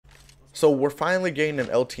So we're finally getting an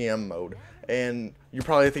LTM mode. And you're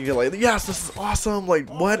probably thinking like, yes, this is awesome. Like,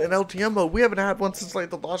 what, an LTM mode? We haven't had one since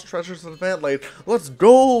like the Lost Treasures event. Like, let's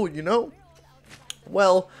go, you know?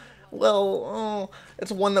 Well,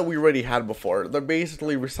 it's one that we already had before. They're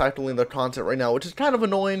basically recycling the content right now, which is kind of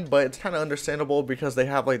annoying, but it's kind of understandable because they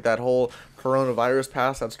have like that whole coronavirus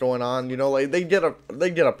pass that's going on. You know, like they get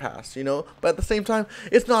a pass. You know, but at the same time,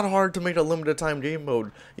 it's not hard to make a limited time game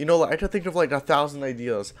mode. You know, like I could think of like 1,000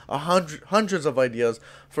 ideas, hundreds of ideas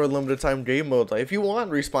for a limited time game mode. Like if you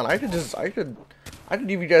want Respawn, I could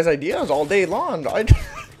give you guys ideas all day long. I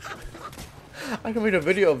can make a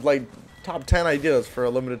video of like top 10 ideas for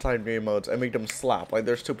a limited time game modes and make them slap. Like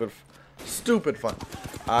they're stupid fun.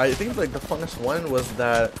 I think like the funnest one was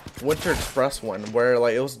that Winter Express one where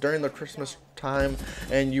like it was during the Christmas time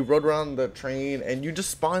and you rode around the train and you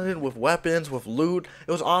just spawned in with weapons, with loot.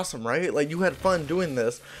 It was awesome, right? Like you had fun doing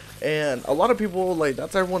this, and a lot of people, like,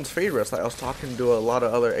 that's everyone's favorites. Like I was talking to a lot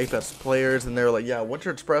of other Apex players and they were like, yeah,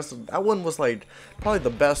 Winter Express, that one was like probably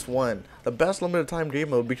the best one, the best limited time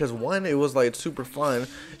game mode, because one, it was like super fun,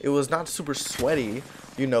 it was not super sweaty,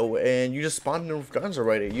 you know, and you just spawned in with guns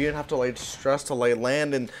already. You didn't have to like stress to like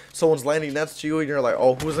land and someone's landing next to you and you're like,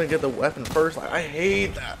 oh, who's gonna get the weapon first? Like, I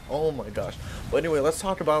hate that. Oh my gosh. But anyway, let's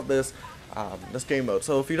talk about this game mode.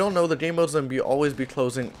 So if you don't know, the game mode's gonna always be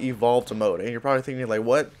closing evolved mode, and you're probably thinking like,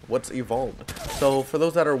 what's evolved? So for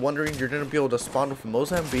those that are wondering, you're gonna be able to spawn with a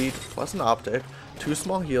Mozambique plus an optic, 2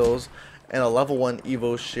 small heals, and a level 1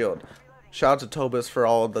 Evo shield. Shout out to Tobis for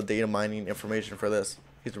all the data mining information for this.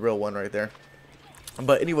 He's the real one right there.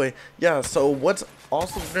 But anyway, yeah, so what's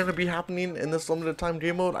also going to be happening in this limited time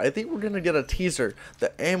game mode, I think we're going to get a teaser.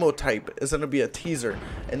 The ammo type is going to be a teaser,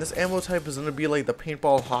 and this ammo type is going to be like the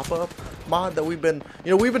paintball hop-up mod that we've been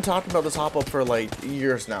talking about this hop-up for like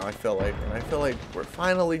years now, I feel like. And I feel like we're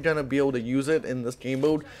finally going to be able to use it in this game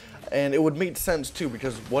mode, and it would make sense too,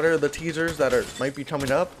 because what are the teasers that might be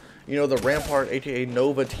coming up? You know, the Rampart aka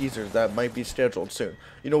Nova teasers that might be scheduled soon.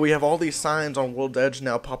 You know, we have all these signs on World's Edge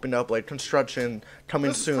now popping up, like construction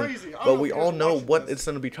coming soon, but we all know what it's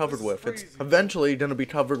going to be covered with. It's eventually going to be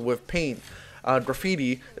covered with paint,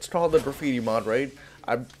 graffiti. It's called the graffiti mod, right?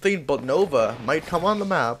 I think but Nova might come on the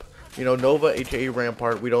map. You know, Nova aka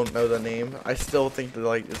Rampart, we don't know the name. I still think that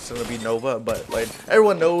like it's going to be Nova, but like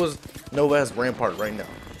everyone knows Nova has Rampart right now.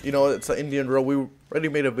 You know, it's an Indian girl. We already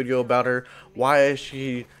made a video about her. Why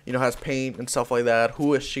she, you know, has paint and stuff like that.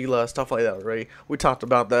 Who is Sheila? Stuff like that, right? We talked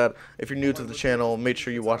about that. If you're new to the channel, make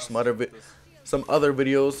sure you watch some other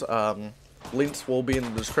videos. Links will be in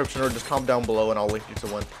the description, or just comment down below and I'll link you to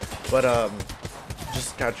one. But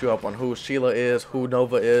just catch you up on who Sheila is, who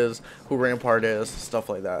Nova is, who Rampart is, stuff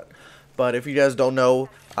like that. But if you guys don't know,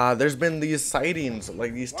 there's been these sightings,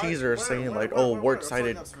 like these teasers saying like, oh, Wart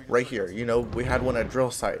sighted right here. You know, we had one at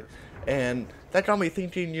Drill Site. And that got me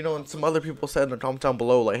thinking, you know, and some other people said in the comments down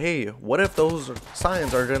below, like, hey, what if those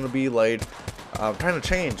signs are going to be like kind of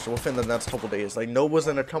changed within the next couple days? Like, Nova's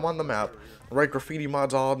going to come on the map, write graffiti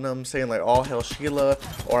mods on them saying like, all hail Sheila,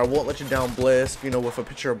 or I won't let you down Bliss, you know, with a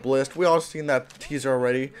picture of Bliss. We all seen that teaser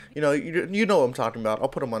already. You know, you know what I'm talking about. I'll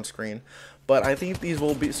put them on screen. But I think these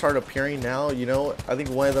will start appearing now, you know. I think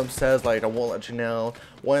one of them says like, I won't let you know.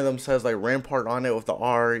 One of them says like Rampart on it with the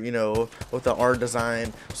R, you know, with the R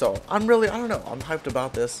design. So I don't know, I'm hyped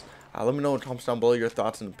about this. Let me know in the comments down below your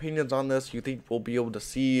thoughts and opinions on this. You think we'll be able to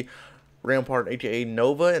see Rampart aka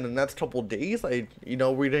Nova in the next couple days? Like, you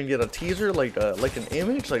know, we didn't get a teaser, like an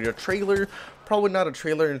image, like a trailer. Probably not a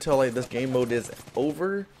trailer until like this game mode is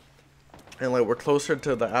over and like we're closer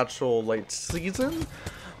to the actual like season.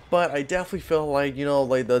 But I definitely feel like, you know,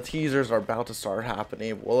 like the teasers are about to start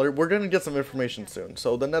happening. Well, we're going to get some information soon.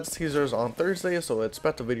 So the next teaser is on Thursday, so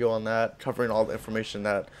expect a video on that, covering all the information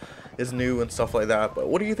that is new and stuff like that. But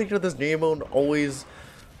what do you think of this game mode? Always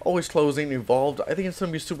closing, evolved. I think it's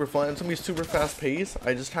going to be super fun. It's going to be super fast paced.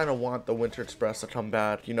 I just kind of want the Winter Express to come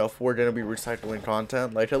back, you know, if we're going to be recycling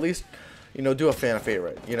content. Like, at least, you know, do a fan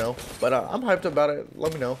favorite, you know. But I'm hyped about it.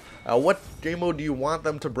 Let me know. What game mode do you want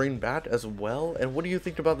them to bring back as well? And what do you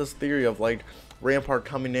think about this theory of like Rampart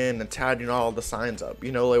coming in and tagging all the signs up?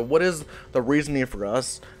 You know, like what is the reasoning for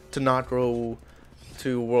us to not go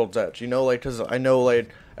to World's Edge? You know, like, because I know like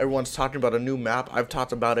everyone's talking about a new map. I've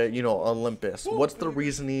talked about it, you know, Olympus. What's the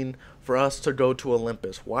reasoning for us to go to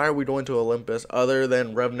Olympus? Why are we going to Olympus other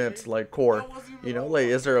than Revenant's like core? You know, like,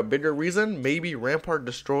 is there a bigger reason? Maybe Rampart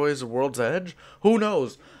destroys World's Edge? Who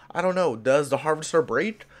knows? I don't know. Does the Harvester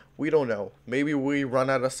break? We don't know. Maybe we run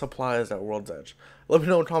out of supplies at World's Edge. Let me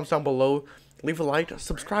know in the comments down below. Leave a like.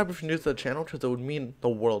 Subscribe if you're new to the channel, because it would mean the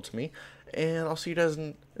world to me. And I'll see you guys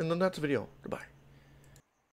in the next video. Goodbye.